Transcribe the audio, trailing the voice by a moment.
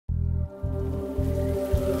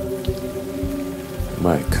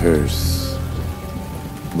My curse,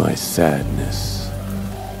 my sadness,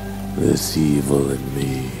 this evil in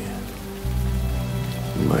me,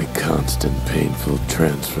 my constant painful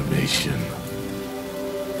transformation.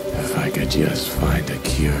 If I could just find a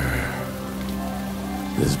cure,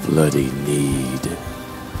 this bloody need,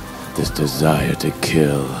 this desire to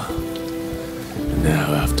kill.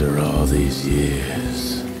 Now, after all these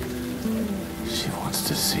years, she wants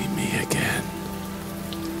to see me again.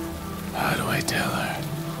 How do I tell her?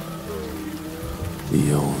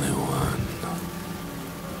 The only one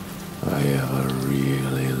I ever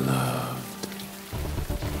really loved.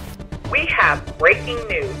 We have breaking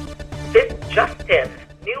news. This just in.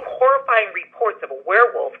 New horrifying reports of a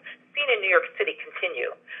werewolf seen in New York City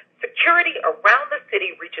continue. Security around the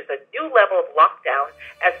city reaches a new level of lockdown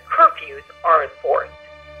as curfews are enforced.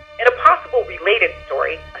 In a possible related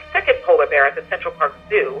story, a second polar bear at the Central Park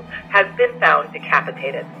Zoo has been found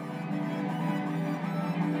decapitated.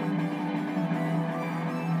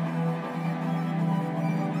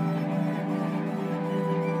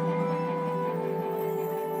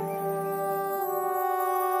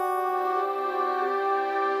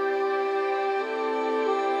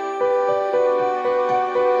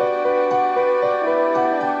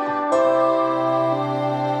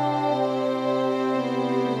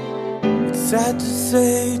 Sad to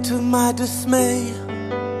say, to my dismay,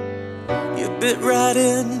 you bit right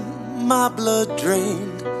in, my blood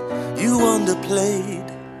drained. You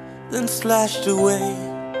underplayed, then slashed away.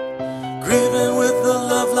 Grieving with a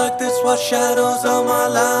love like this, while shadows of my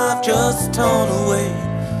life just torn away.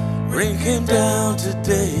 Rain came down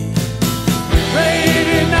today.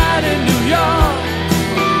 Rainy night in New York.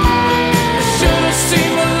 You should have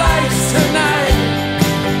seen the lights tonight.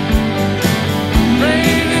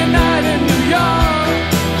 Rainy night in New York,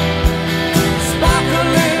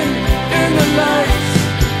 sparkling in the lights.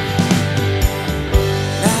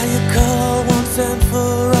 Now you call once and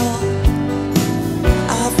for all.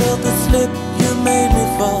 I felt the slip, you made me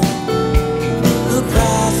fall. The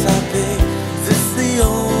price I paid, is this the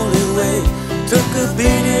only way? Took a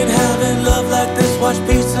beating, having love like this. Watch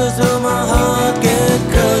pieces of my heart get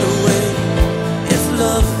cut away. It's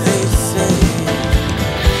love, they say.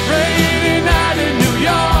 Rainy night in New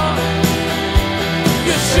York.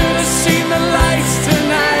 You should have seen the lights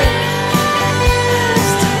tonight.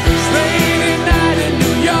 Rainy night in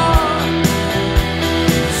New York,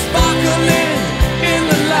 sparkling in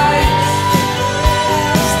the lights.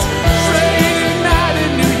 Rainy night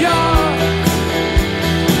in New York.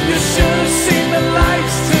 You should have seen the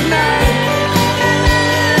lights tonight.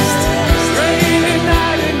 Rainy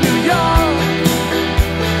night in New York,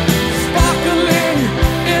 sparkling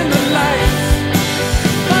in the lights.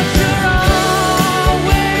 But you're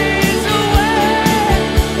always away,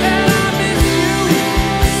 and I miss you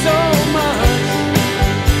so much.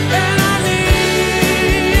 And I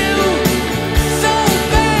need you so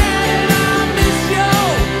bad, and I miss your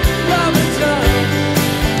love and touch.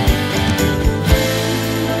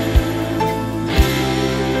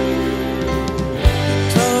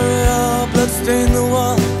 Victoria, bloodstained the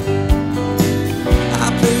wall. I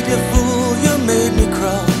played you fool, you made me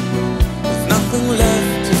crawl. There's nothing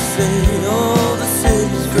left to say, all the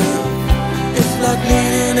city's gray. It's like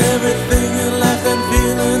needing everything in life and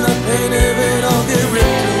feeling the pain of it all get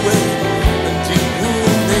ripped away. Until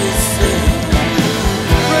whom they say.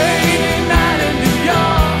 Rainy night in New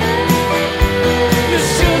York. You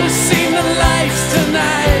should have seen the lights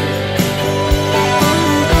tonight.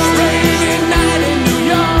 Rainy night in New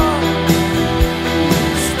York,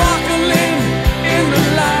 sparkling in the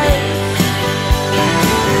lights.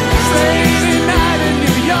 Rainy night in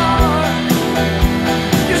New York.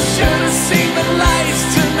 You should have seen the lights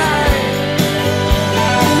tonight.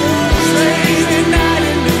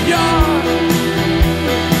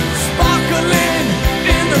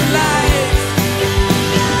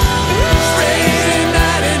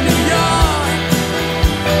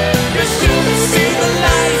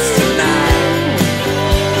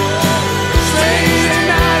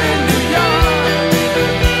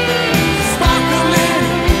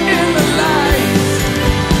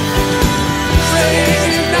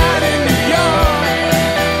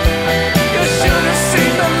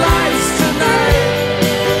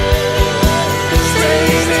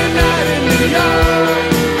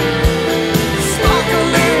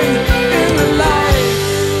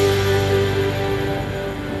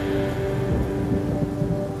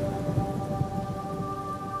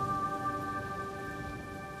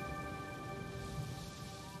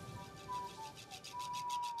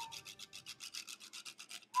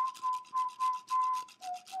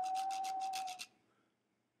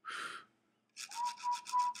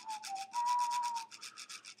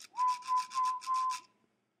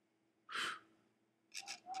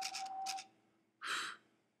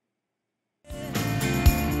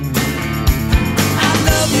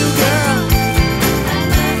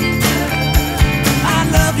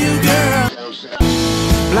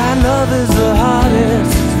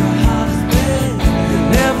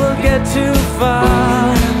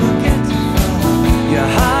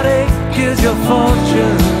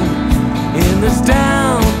 this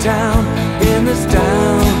downtown, in this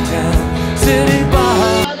downtown city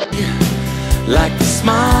bar. Like the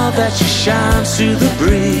smile that she shines through the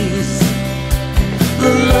breeze, the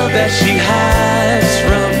love that she hides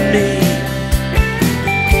from me,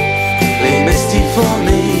 lay misty for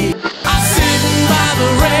me. I'm sitting by the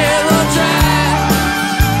railroad track,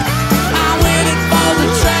 I'm waiting for the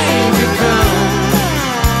train to come,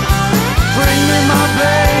 bring me my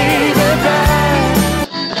baby back.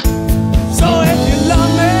 So if you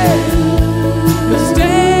love me,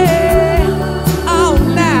 stay all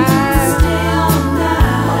night.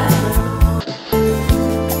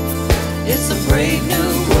 It's a brave new